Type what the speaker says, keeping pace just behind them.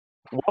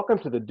Welcome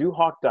to the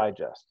Duhawk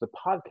Digest, the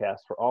podcast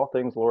for all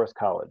things Loras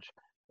College.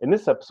 In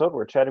this episode,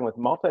 we're chatting with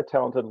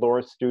multi-talented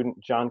Loras student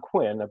John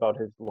Quinn about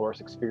his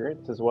Loras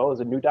experience, as well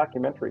as a new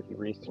documentary he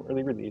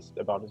recently released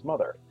about his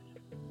mother.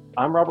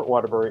 I'm Robert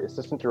Waterbury,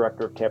 Assistant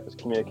Director of Campus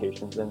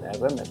Communications, and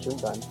as I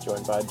mentioned, I'm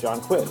joined by John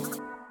Quinn.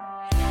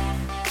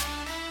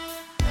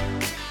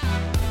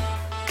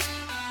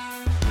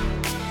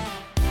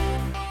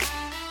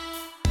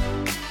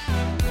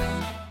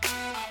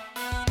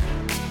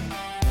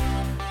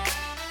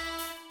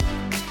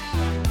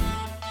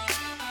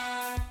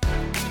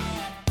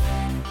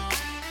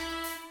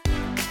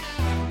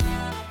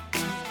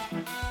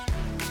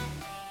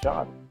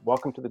 John,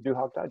 welcome to the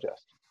Duhawk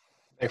Digest.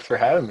 Thanks for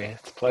having me.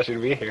 It's a pleasure to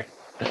be here.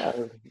 Yeah,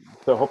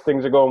 so hope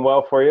things are going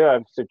well for you.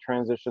 I've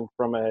transitioned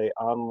from a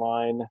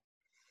online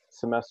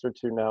semester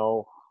to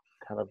now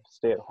kind of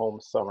stay-at-home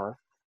summer.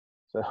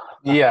 So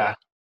Yeah,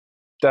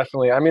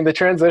 definitely. I mean, the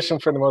transition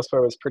for the most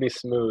part was pretty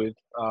smooth.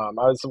 I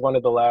was one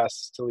of the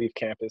last to leave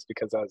campus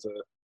because I was a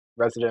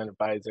resident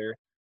advisor.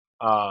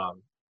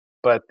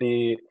 But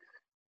the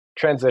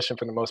transition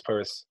for the most part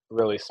was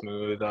really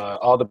smooth.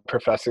 All the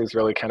professors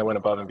really kind of went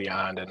above and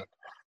beyond, and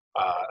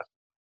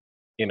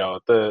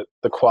the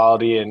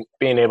quality and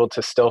being able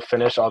to still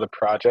finish all the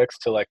projects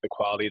to like the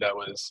quality that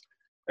was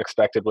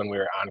expected when we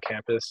were on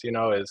campus,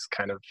 is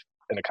kind of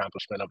an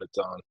accomplishment of its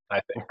own, I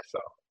think. So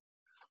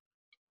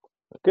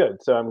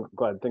good. So I'm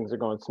glad things are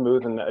going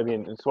smooth. And I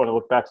mean, I just want to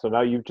look back. So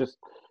now you've just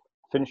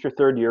finished your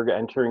third year,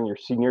 entering your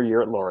senior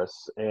year at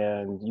Loras,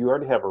 and you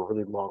already have a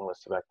really long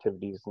list of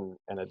activities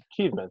and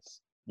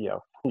achievements,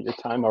 your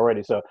time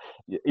already. So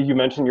you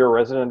mentioned you're a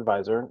resident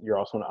advisor. You're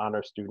also an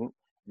honor student.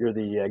 You're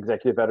the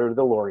executive editor of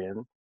the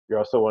Lorian. You're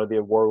also one of the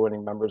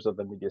award-winning members of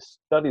the Media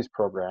Studies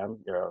program.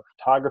 You're a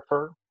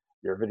photographer.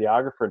 You're a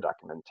videographer,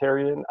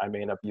 documentarian. I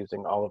may end up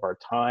using all of our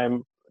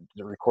time,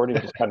 the recording,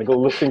 just kind of go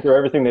listening through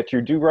everything that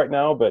you do right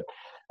now. But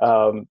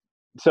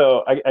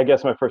so I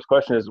guess my first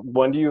question is,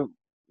 when are you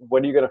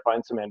going to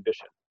find some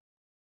ambition?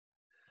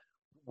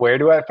 Where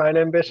do I find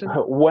ambition?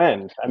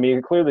 When? I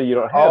mean, clearly you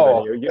don't have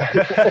any.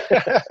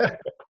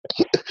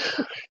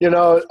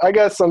 I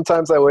guess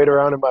sometimes I wait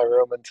around in my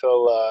room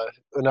until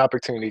an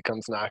opportunity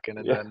comes knocking,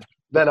 and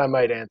then I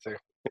might answer.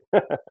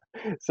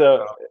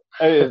 So,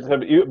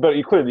 but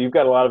you clearly you've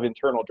got a lot of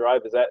internal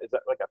drive. Is that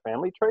like a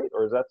family trait,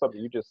 or is that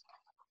something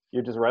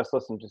you're just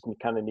restless and just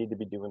kind of need to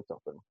be doing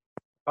something?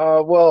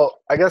 Well,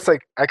 I guess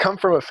I come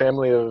from a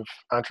family of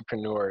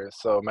entrepreneurs.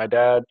 So my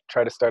dad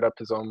tried to start up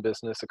his own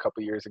business a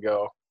couple years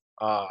ago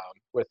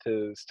with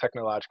his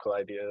technological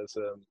ideas.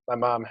 My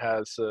mom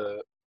has a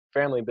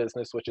family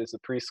business, which is a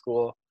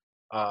preschool.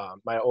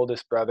 My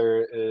oldest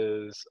brother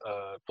is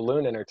a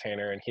balloon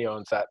entertainer, and he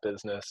owns that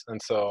business.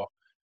 And so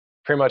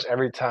pretty much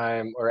every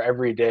time or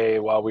every day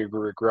while we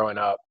were growing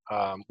up,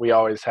 we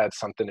always had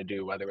something to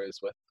do, whether it was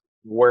with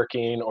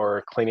working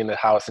or cleaning the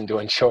house and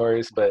doing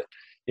chores. But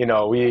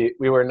we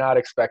were not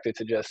expected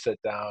to just sit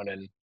down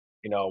and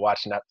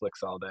watch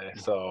Netflix all day.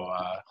 So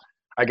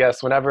I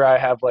guess whenever I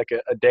have like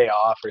a day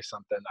off or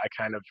something, I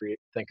kind of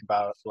think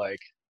about like,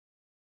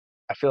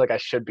 I feel like I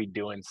should be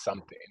doing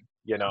something,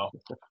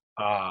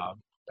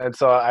 and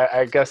so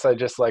I guess I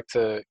just like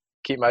to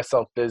keep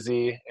myself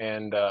busy,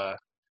 and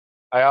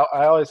I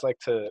always like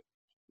to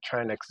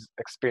try and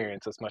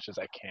experience as much as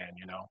I can.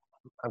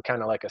 I'm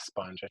kind of like a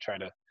sponge. I try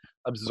to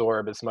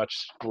absorb as much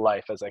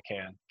life as I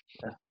can.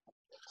 Yeah.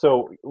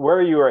 So where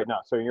are you right now?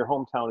 So your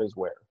hometown is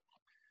where?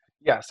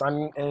 Yes,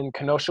 I'm in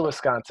Kenosha,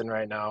 Wisconsin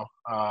right now,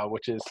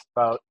 which is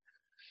about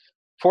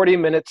 40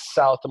 minutes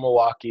south of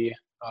Milwaukee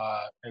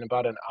and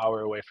about an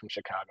hour away from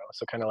Chicago.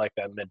 So kind of like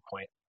that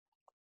midpoint.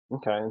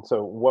 Okay. And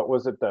so what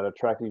was it that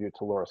attracted you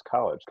to Loras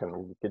College? Kind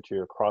of get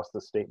you across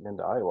the state and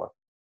into Iowa?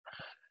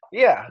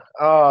 Yeah.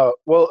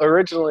 Well,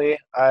 originally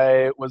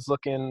I was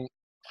looking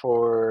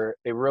for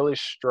a really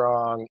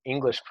strong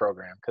English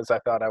program because I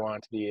thought I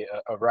wanted to be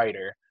a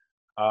writer.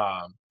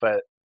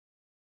 But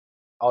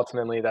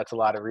ultimately that's a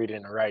lot of reading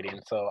and writing.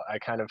 So I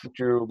kind of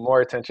drew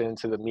more attention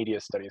to the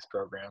media studies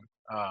program.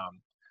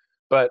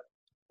 But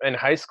in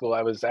high school,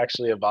 I was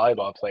actually a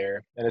volleyball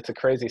player. And it's a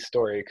crazy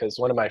story because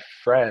one of my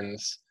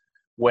friends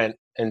went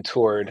and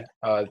toured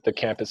the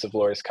campus of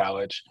Loras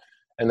College.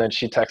 And then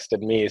she texted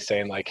me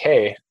saying like,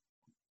 hey,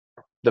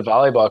 the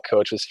volleyball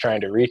coach was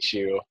trying to reach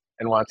you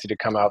and wants you to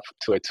come out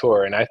to a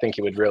tour. And I think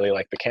you would really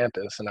like the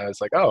campus. And I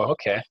was like, oh,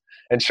 okay.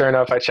 And sure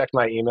enough, I checked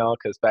my email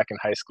because back in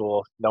high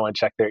school, no one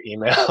checked their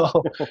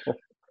email.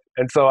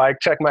 And so I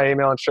checked my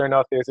email, and sure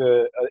enough, there's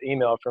an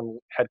email from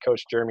head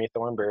coach Jeremy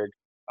Thornburg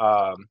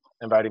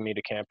inviting me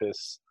to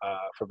campus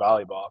for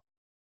volleyball.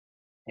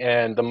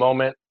 And the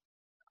moment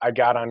I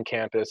got on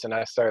campus and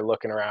I started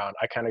looking around,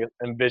 I kind of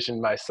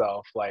envisioned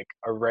myself like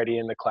already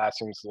in the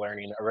classrooms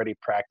learning, already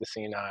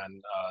practicing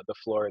on the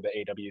floor of the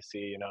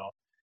AWC,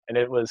 and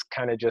it was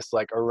kind of just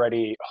like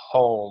already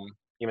home,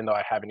 even though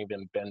I haven't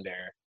even been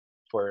there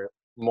for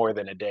more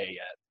than a day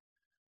yet.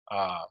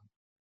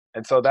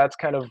 And so that's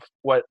kind of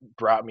what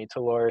brought me to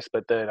Loras.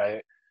 But then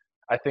I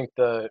think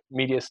the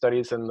media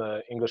studies and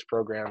the English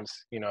programs,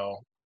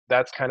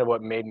 that's kind of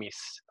what made me,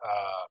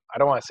 I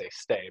don't want to say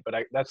stay, but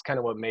that's kind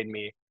of what made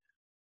me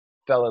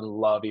fell in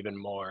love even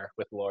more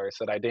with Loris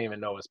that I didn't even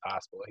know was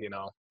possible,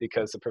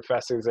 because the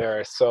professors there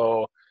are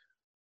so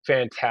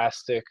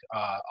fantastic.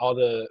 All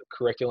the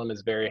curriculum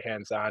is very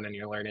hands-on and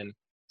you're learning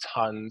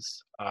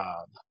tons.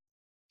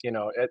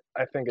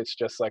 I think it's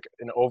just like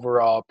an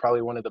overall,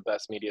 probably one of the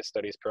best media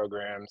studies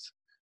programs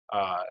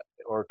uh,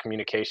 or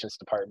communications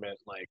department,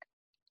 like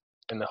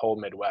in the whole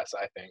Midwest,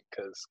 I think,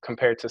 because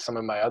compared to some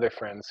of my other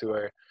friends who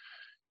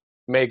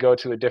may go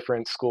to a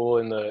different school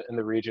in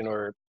the region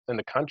or in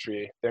the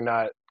country, they're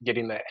not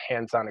getting that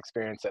hands-on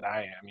experience that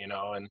I am,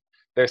 and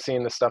they're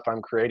seeing the stuff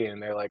I'm creating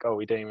and they're like, oh,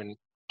 we didn't even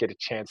get a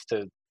chance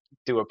to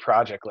do a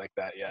project like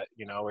that yet.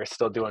 We're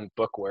still doing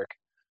book work.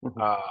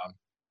 Mhm. Um,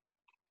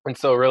 and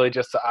so really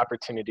just the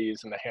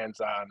opportunities and the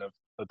hands-on of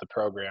the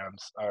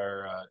programs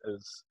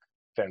is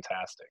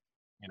fantastic.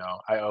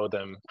 I owe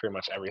them pretty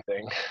much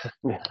everything.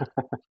 Yeah.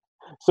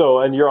 So,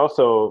 and you're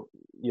also,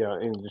 in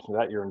addition to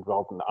that, you're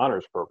involved in the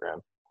honors program.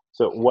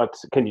 So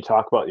can you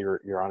talk about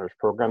your honors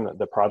program,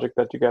 the project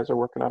that you guys are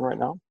working on right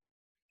now?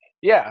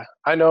 Yeah,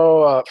 I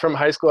know from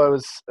high school I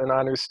was an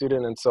honors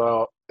student, and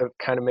so it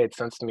kind of made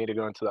sense to me to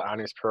go into the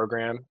honors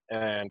program.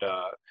 And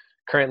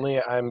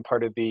currently, I'm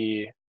part of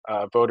the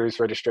voters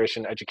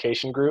registration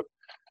education group.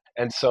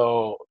 And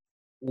so,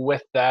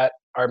 with that,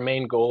 our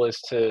main goal is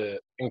to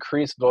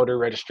increase voter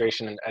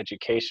registration and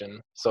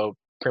education. So,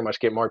 pretty much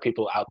get more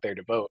people out there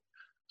to vote.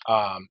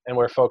 And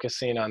we're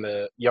focusing on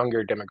the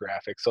younger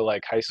demographic. So,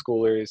 like high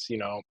schoolers,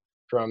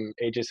 from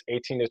ages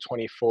 18 to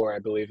 24, I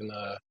believe in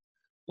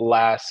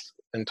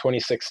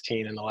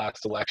 2016 in the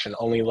last election,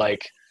 only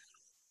like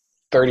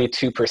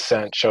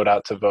 32% showed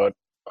out to vote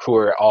who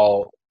are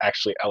all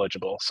actually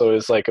eligible. So it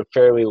was like a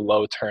fairly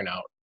low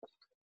turnout.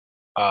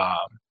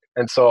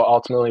 And so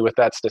ultimately with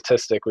that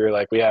statistic, we were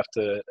like, we have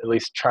to at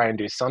least try and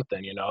do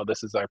something,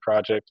 this is our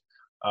project.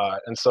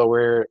 And so we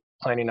were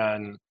planning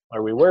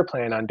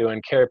on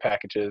doing care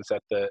packages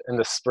in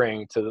the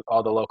spring to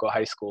all the local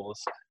high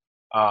schools.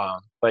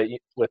 But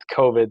with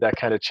COVID, that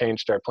kind of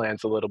changed our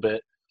plans a little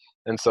bit.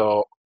 And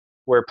so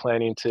we're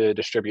planning to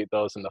distribute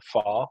those in the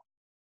fall.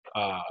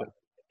 Uh,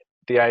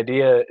 the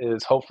idea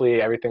is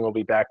hopefully everything will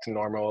be back to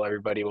normal.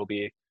 Everybody will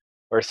be,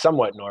 or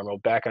somewhat normal,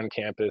 back on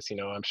campus.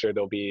 I'm sure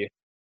there'll be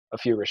a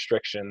few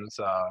restrictions,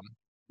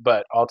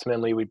 but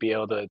ultimately we'd be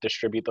able to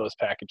distribute those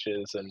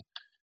packages and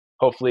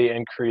hopefully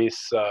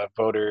increase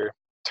voter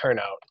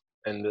turnout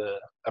in the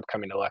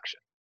upcoming election.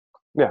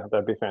 Yeah,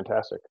 that'd be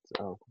fantastic.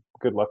 So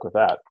good luck with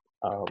that.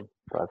 Um,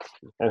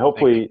 and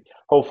Thank you.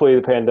 hopefully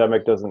the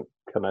pandemic doesn't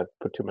kind of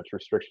put too much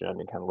restriction on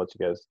you, kind of let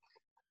you guys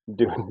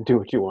do do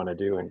what you want to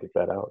do and get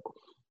that out.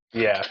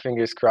 Yeah,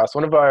 fingers crossed.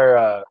 One of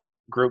our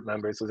group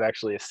members was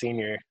actually a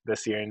senior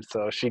this year, and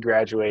so she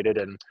graduated,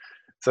 and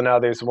so now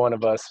there's one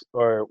of us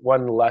or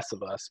one less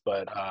of us,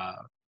 but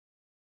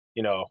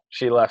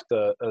she left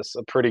a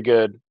pretty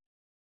good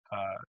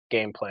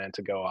game plan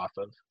to go off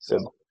of. So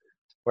Good,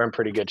 we're in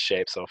pretty good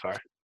shape so far.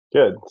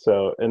 good.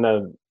 So, and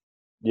then,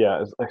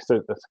 yeah, like I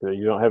said, that's good.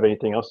 You don't have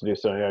anything else to do,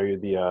 so now you're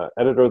the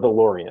editor of the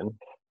Lorian.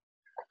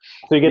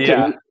 So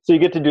Yeah, you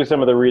get to do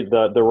some of the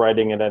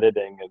writing and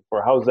editing. And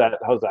for how's that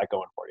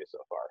going for you so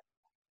far?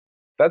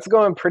 that's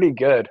going pretty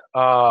good.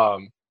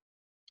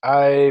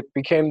 I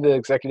became the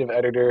executive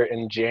editor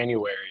in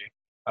January,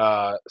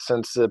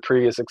 since the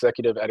previous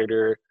executive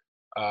editor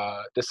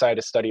decided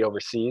to study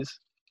overseas.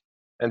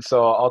 And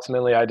so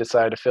ultimately, I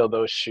decided to fill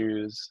those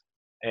shoes.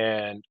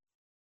 And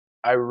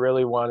I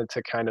really wanted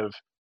to kind of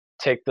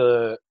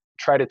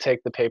try to take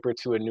the paper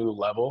to a new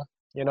level.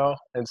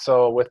 And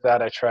so with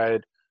that, I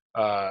tried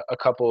a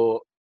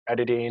couple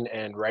editing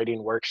and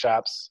writing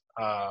workshops.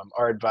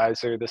 Our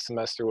advisor this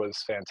semester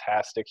was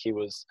fantastic. He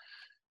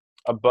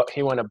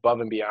went above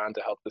and beyond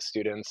to help the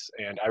students,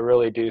 and I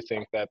really do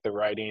think that the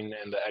writing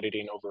and the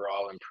editing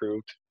overall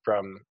improved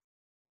from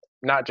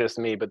not just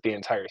me but the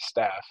entire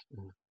staff.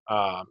 Mhm.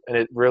 And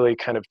it really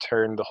kind of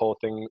turned the whole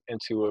thing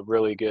into a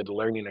really good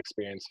learning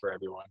experience for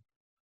everyone.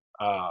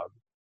 Um,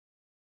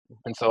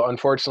 and so,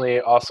 unfortunately,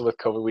 also with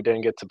COVID, we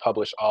didn't get to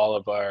publish all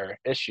of our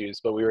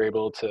issues, but we were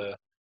able to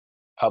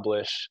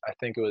publish. I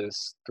think it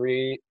was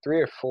three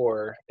or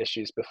four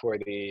issues before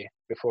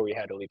we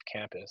had to leave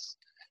campus.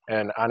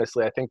 And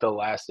honestly, I think the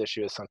last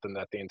issue is something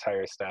that the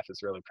entire staff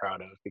is really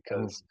proud of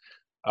because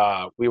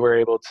we were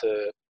able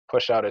to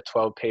push out a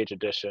 12-page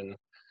edition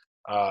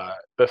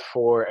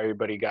before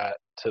everybody got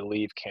to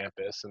leave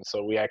campus. And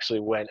so we actually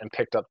went and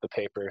picked up the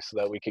paper so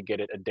that we could get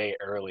it a day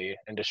early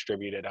and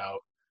distribute it out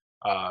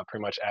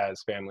pretty much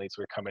as families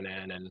were coming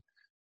in and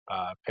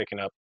picking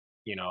up,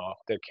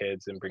 their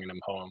kids and bringing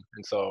them home.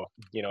 And so,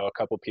 a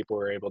couple people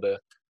were able to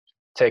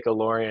take a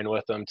Lorian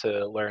with them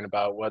to learn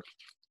about what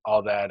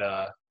all that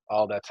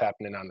all that's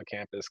happening on the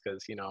campus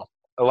because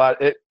a lot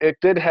it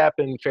did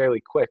happen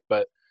fairly quick,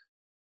 but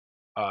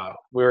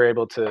we were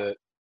able to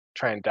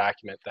try and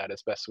document that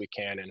as best we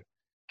can and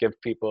give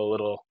people a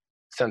little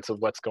sense of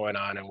what's going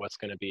on and what's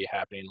going to be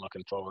happening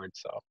looking forward.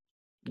 So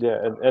Yeah,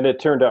 and it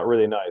turned out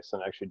really nice.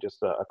 And actually,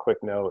 just a quick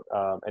note: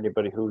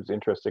 anybody who's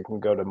interested can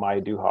go to My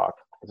Duhawk,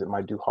 is it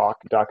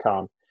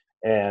myduhawk.com,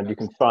 and you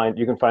can find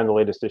the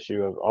latest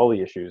issue of all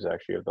the issues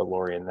actually of the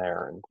Lorien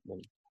there,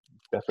 and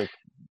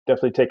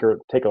definitely take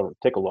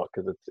a look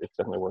because it's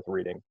definitely worth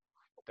reading.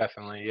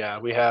 Definitely, yeah.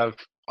 We have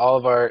all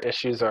of our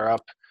issues are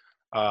up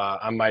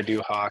on my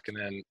Hawk, and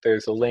then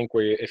there's a link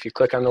where if you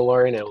click on the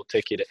Lorien, it will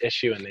take you to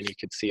issue, and then you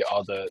can see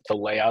all the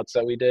layouts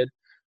that we did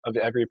of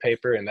every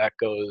paper, and that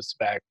goes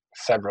back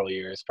several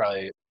years,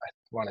 probably I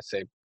want to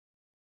say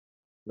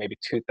maybe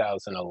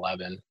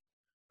 2011.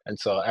 And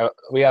so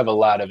we have a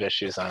lot of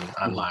issues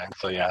online.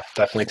 So yeah,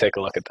 definitely take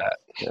a look at that.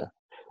 Yeah.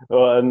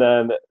 Well, and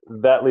then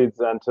that leads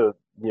on to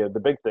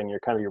the big thing. You're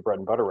kind of your bread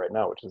and butter right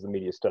now, which is the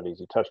media studies.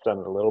 You touched on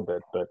it a little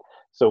bit, but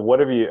so what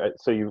have you?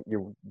 So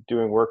you're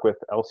doing work with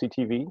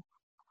LCTV?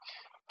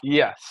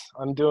 Yes,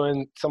 I'm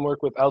doing some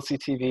work with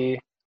LCTV.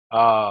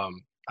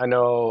 I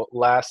know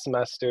last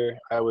semester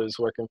I was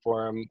working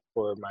for them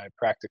for my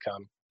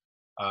practicum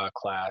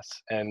class,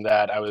 and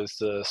that I was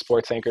the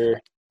sports anchor,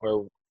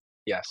 or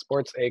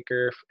sports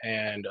anchor,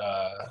 and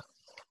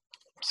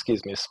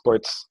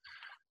sports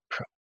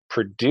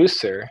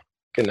producer.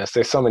 Goodness,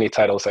 there's so many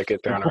titles that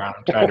get thrown around.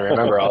 I'm trying to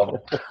remember all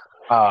of them.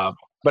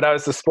 But I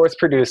was the sports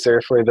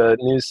producer for the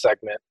news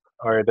segment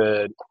or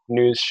the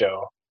news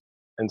show,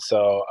 and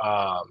so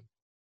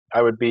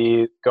I would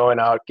be going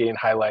out getting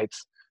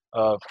highlights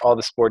of all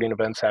the sporting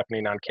events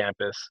happening on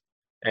campus.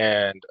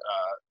 And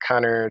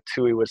Connor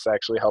Tui was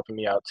actually helping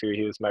me out too.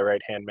 He was my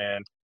right hand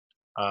man.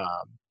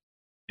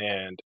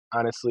 And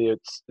honestly,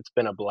 it's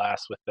been a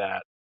blast with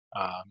that.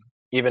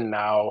 Even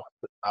now,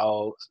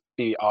 I'll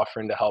be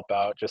offering to help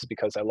out just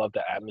because I love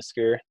the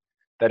atmosphere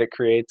that it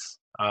creates.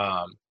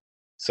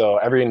 So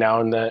every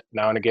now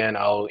and again,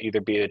 I'll either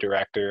be a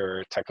director or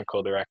a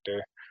technical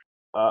director.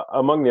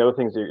 Among the other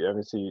things, you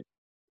obviously,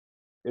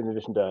 in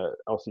addition to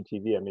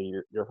LCTV, I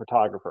mean, you're a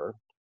photographer,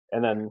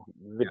 and then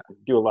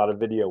do a lot of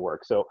video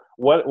work. So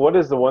what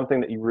is the one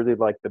thing that you really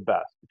like the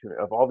best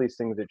of all these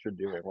things that you're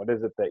doing? What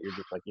is it that you're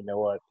just like, you know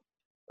what?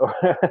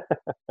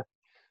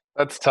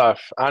 That's tough.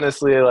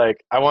 Honestly,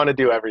 like I want to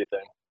do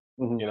everything.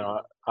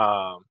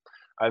 Mm-hmm.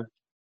 I've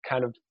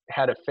kind of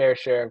had a fair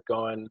share of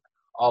going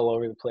all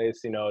over the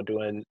place,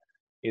 doing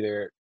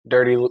either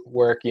dirty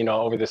work,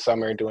 over the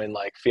summer, doing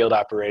like field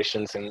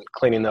operations and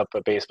cleaning up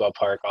a baseball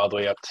park, all the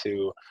way up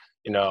to,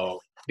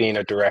 being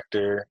a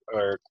director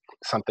or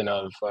something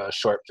of a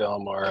short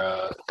film or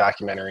a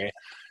documentary.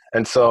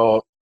 And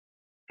so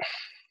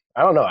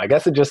I don't know, I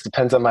guess it just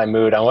depends on my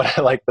mood, on what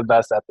I like the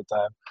best at the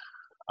time.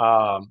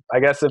 I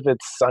guess if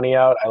it's sunny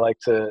out, I like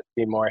to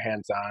be more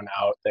hands-on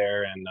out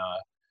there and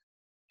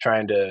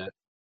trying to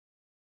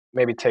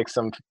maybe take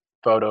some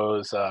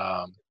photos.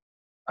 I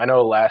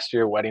know last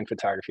year wedding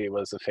photography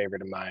was a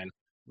favorite of mine,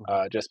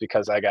 just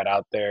because I got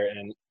out there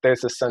and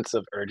there's a sense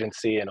of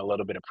urgency and a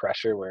little bit of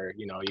pressure where,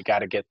 you got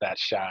to get that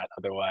shot.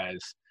 Otherwise,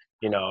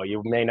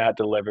 you may not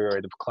deliver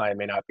or the client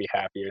may not be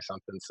happy or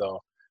something. So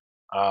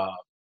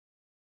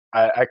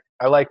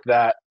I like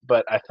that,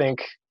 but I think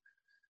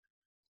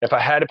if I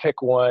had to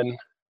pick one,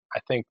 I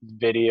think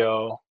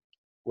video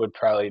would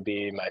probably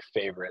be my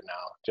favorite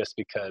now, just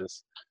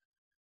because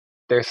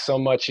there's so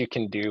much you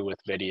can do with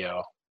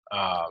video.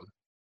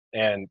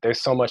 And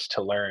there's so much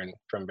to learn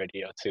from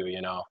video too,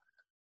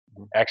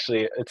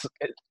 Actually,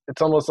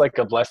 it's almost like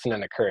a blessing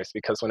and a curse,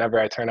 because whenever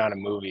I turn on a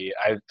movie,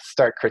 I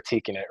start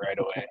critiquing it right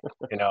away,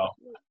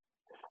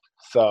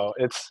 So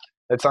it's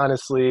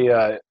honestly,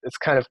 it's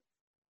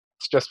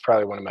just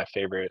probably one of my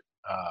favorite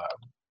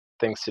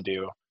things to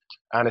do.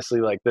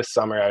 Honestly, like this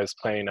summer, I was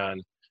planning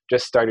on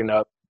just starting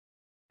up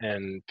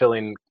and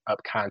filling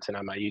up content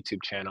on my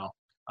YouTube channel,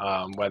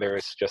 whether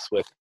it's just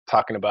with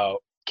talking about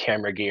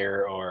camera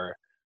gear or,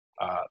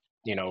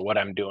 what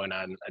I'm doing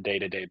on a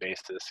day-to-day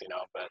basis,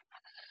 but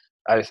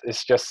I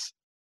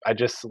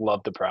just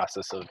love the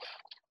process of,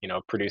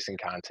 producing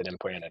content and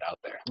putting it out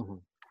there. Mm-hmm.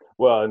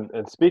 Well,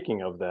 and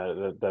speaking of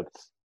that,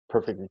 that's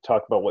perfect. You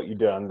talked about what you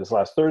did on this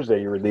last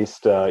Thursday. You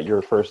released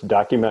your first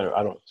documentary.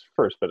 I don't know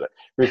first, but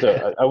here's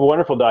a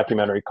wonderful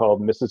documentary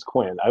called Mrs.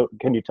 Quinn.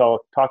 Can you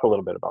talk a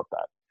little bit about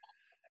that?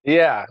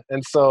 Yeah,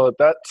 and so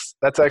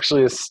that's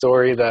actually a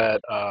story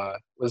that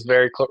was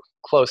very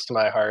close to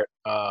my heart.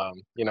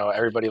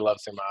 Everybody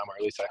loves their mom, or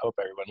at least I hope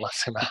everyone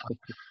loves their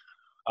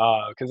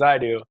mom, because I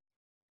do.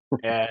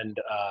 And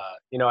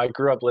I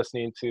grew up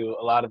listening to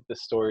a lot of the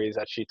stories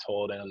that she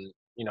told, and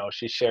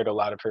she shared a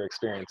lot of her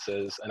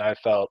experiences, and I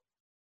felt,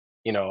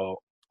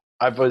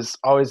 I was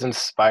always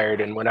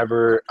inspired. And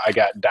whenever I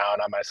got down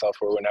on myself,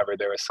 or whenever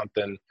there was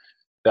something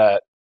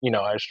that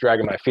I was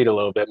dragging my feet a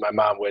little bit, my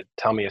mom would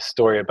tell me a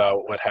story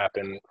about what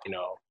happened,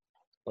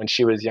 when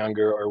she was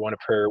younger, or one of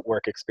her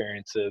work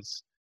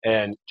experiences.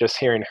 And just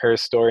hearing her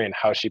story and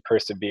how she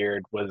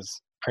persevered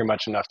was pretty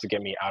much enough to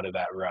get me out of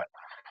that rut.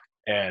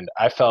 And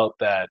I felt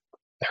that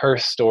her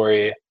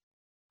story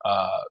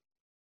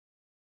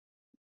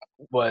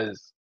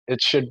it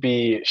should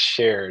be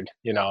shared,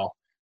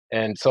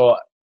 And so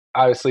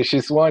obviously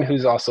she's one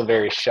who's also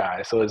very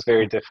shy. So it was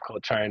very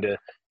difficult trying to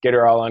get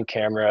her all on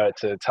camera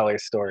to tell her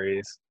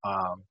stories.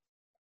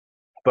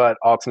 But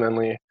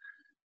ultimately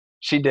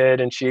she did,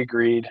 and she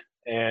agreed.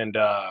 And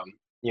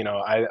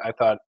I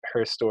thought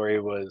her story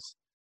was,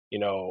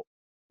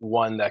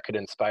 one that could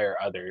inspire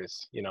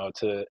others,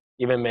 to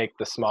even make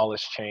the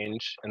smallest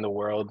change in the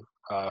world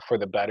for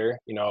the better.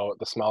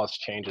 The smallest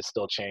change is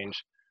still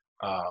change.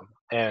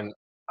 And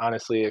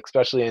honestly,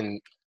 especially in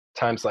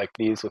times like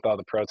these with all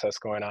the protests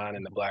going on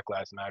and the Black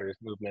Lives Matter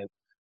movement,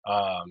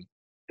 um,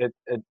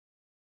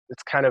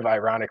 it's kind of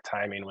ironic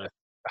timing with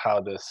how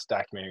this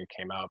documentary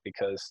came out,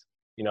 because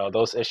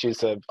those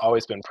issues have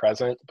always been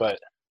present, but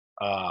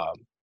um,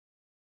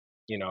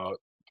 you know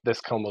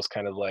this almost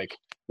kind of like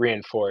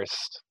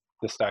reinforced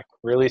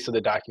release of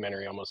the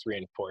documentary almost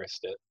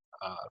reinforced it,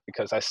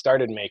 because I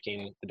started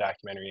making the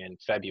documentary in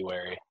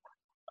February,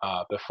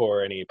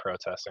 before any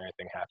protests or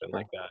anything happened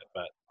like that.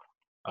 But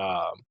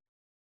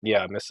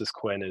yeah, Mrs.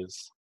 Quinn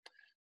is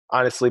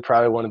honestly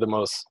probably one of the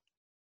most,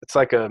 it's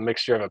like a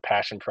mixture of a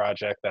passion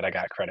project that I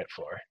got credit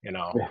for,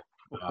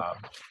 um,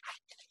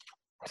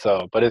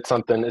 but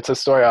it's a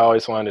story I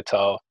always wanted to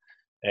tell,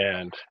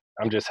 and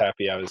I'm just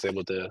happy I was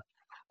able to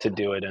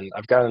do it, and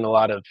I've gotten a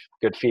lot of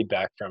good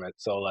feedback from it,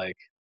 so like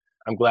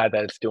I'm glad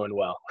that it's doing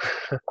well.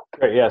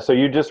 Great. Yeah. So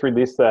you just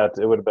released that.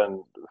 It would have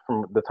been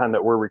from the time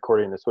that we're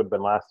recording this would have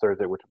been last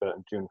Thursday, which would have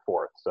been June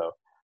 4th. So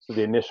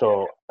the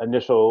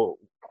initial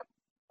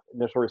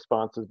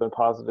response has been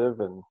positive,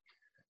 and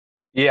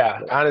Yeah,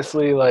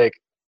 honestly, like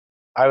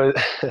I was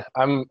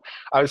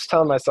I was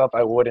telling myself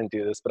I wouldn't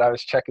do this, but I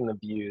was checking the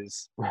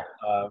views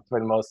for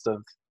most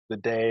of the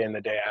day and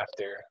the day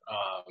after,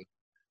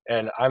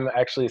 and I'm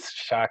actually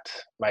shocked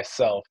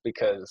myself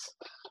because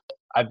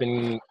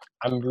I'm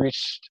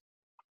reached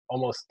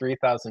almost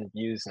 3,000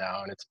 views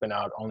now, and it's been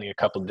out only a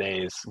couple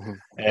days,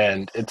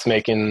 and it's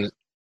making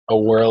a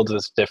world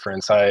of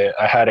difference. I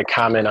had a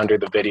comment under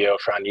the video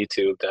on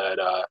YouTube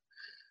that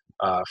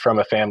from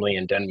a family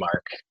in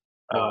Denmark,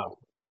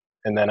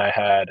 and then I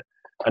had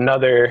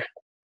another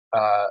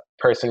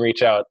person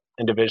reach out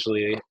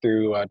individually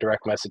through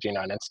direct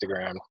messaging on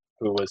Instagram,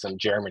 who was in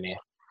Germany,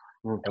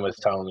 and was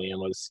telling me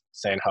and was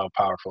saying how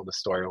powerful the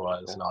story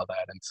was and all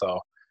that. And so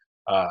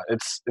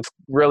it's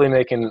really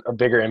making a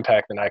bigger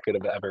impact than I could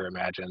have ever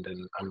imagined,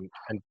 and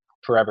I'm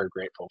forever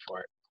grateful for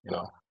it.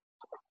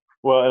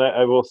 Well, and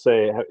I will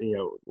say,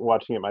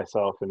 watching it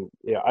myself, and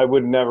I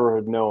would never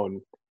have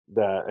known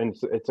that, and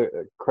it's a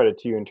credit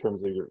to you in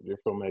terms of your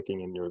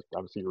filmmaking and your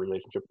obviously your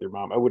relationship with your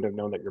mom. I wouldn't have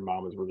known that your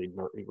mom was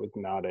was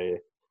not a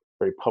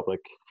very public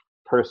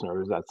person, or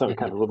was that some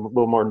kind of a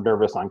little more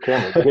nervous on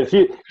camera, because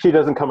she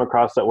doesn't come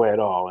across that way at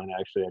all. And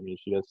actually, I mean,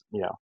 she does,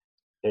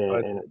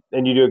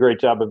 and you do a great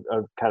job of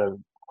kind of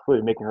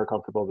clearly making her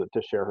comfortable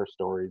to share her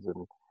stories,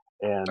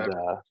 and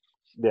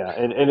yeah,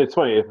 and it's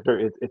funny,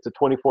 it's a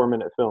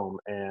 24-minute film,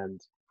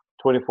 and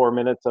 24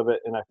 minutes of it,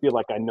 and I feel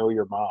like I know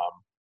your mom,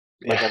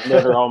 like I've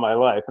known her all my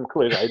life, and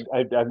clearly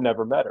I've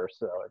never met her,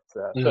 so it's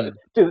so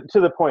to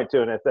the point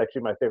too, and it's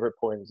actually my favorite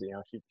point is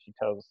she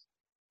tells,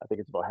 I think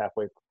it's about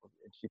halfway,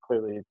 she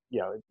clearly,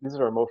 these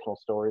are emotional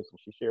stories, and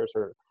she shares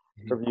her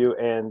view,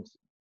 and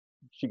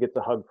she gets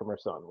a hug from her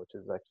son, which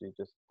is actually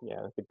just,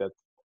 I think that's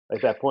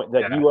like that point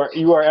that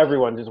you are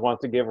everyone just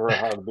wants to give her a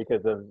hug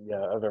because of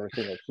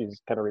everything that she's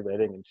kind of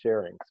relating and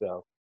sharing.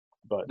 So,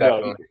 but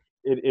Definitely.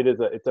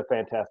 no, it's a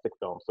fantastic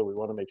film. So we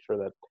want to make sure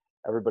that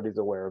everybody's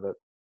aware of it.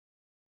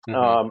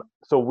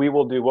 So we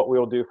will do what we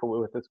will do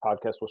with this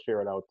podcast. We'll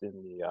share it out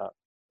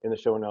in the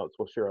show notes.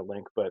 We'll share a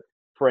link. But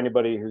for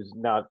anybody who's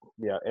not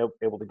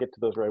able to get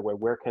to those right away,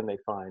 where can they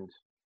find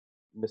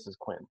Mrs.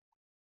 Quinn?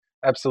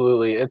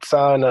 Absolutely, it's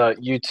on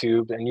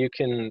YouTube, and you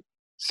can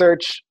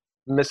search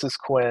Mrs.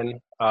 Quinn,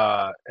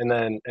 and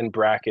then in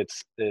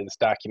brackets is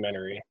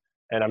documentary,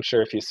 and I'm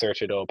sure if you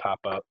search it, it'll pop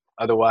up.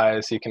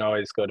 Otherwise, you can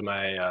always go to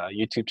my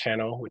YouTube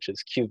channel, which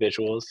is Q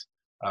Visuals,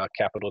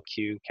 capital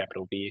Q,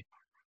 capital V,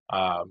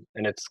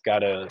 and it's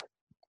got a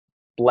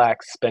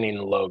black spinning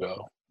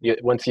logo.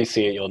 Once you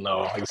see it, you'll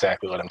know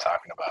exactly what I'm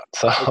talking about.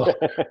 So,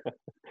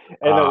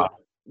 and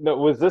no,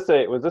 was this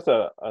a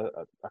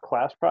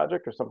class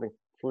project or something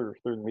through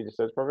the Media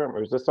Studies program, or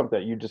was this something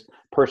that you just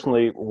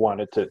personally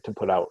wanted to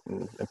put out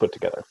and put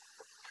together?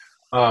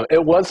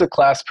 It was a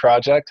class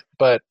project,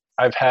 but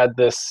I've had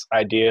this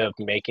idea of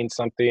making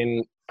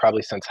something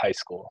probably since high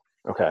school.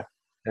 Okay.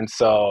 And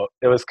so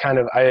it was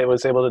I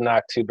was able to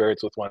knock two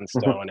birds with one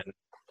stone and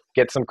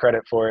get some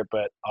credit for it,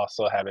 but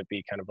also have it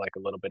be kind of like a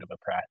little bit of a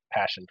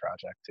passion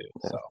project too.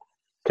 So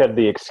had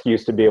the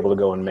excuse to be able to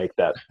go and make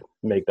that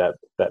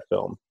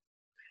film.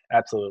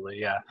 Absolutely,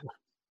 yeah.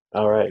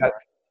 All right.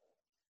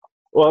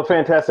 Well,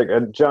 fantastic,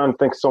 John.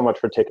 Thanks so much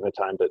for taking the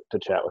time to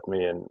chat with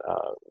me, and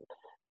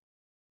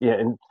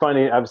and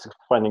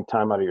finding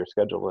time out of your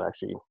schedule to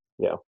actually,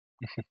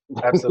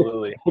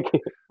 Absolutely.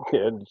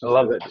 I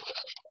love it.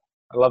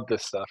 I love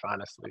this stuff,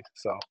 honestly.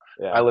 So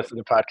I listen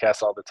to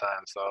podcasts all the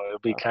time, so it'll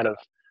be kind of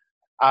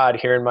odd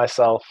hearing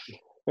myself,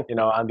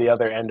 on the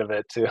other end of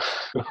it too.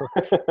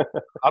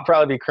 I'll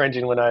probably be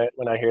cringing when I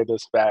hear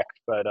this back,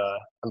 but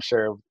I'm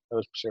sure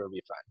it'll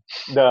be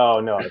fine.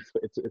 No,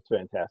 it's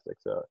fantastic.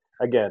 So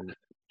again,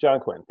 John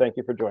Quinn, thank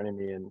you for joining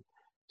me and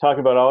talking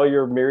about all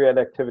your myriad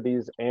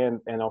activities and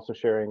also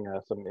sharing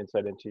some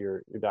insight into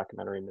your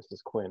documentary,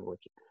 Mrs. Quinn,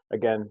 which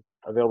again,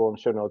 available in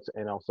show notes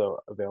and also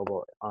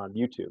available on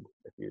YouTube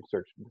if you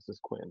search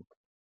Mrs. Quinn.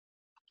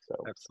 So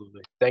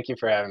Absolutely. Thank you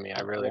for having me.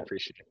 I really yeah.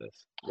 appreciate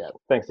this. Yeah,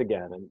 thanks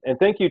again. And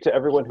thank you to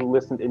everyone who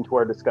listened into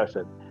our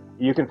discussion.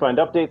 You can find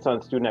updates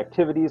on student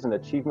activities and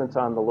achievements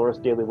on the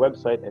Loras Daily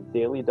website at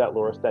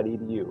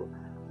daily.loras.edu.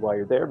 While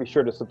you're there, be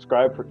sure to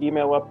subscribe for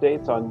email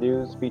updates on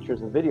news,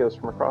 features, and videos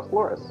from across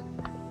Loras.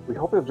 We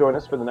hope you'll join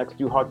us for the next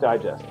Do Hawk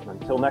Digest. And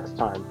until next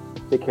time,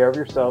 take care of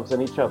yourselves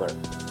and each other,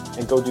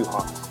 and go Do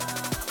Hawks.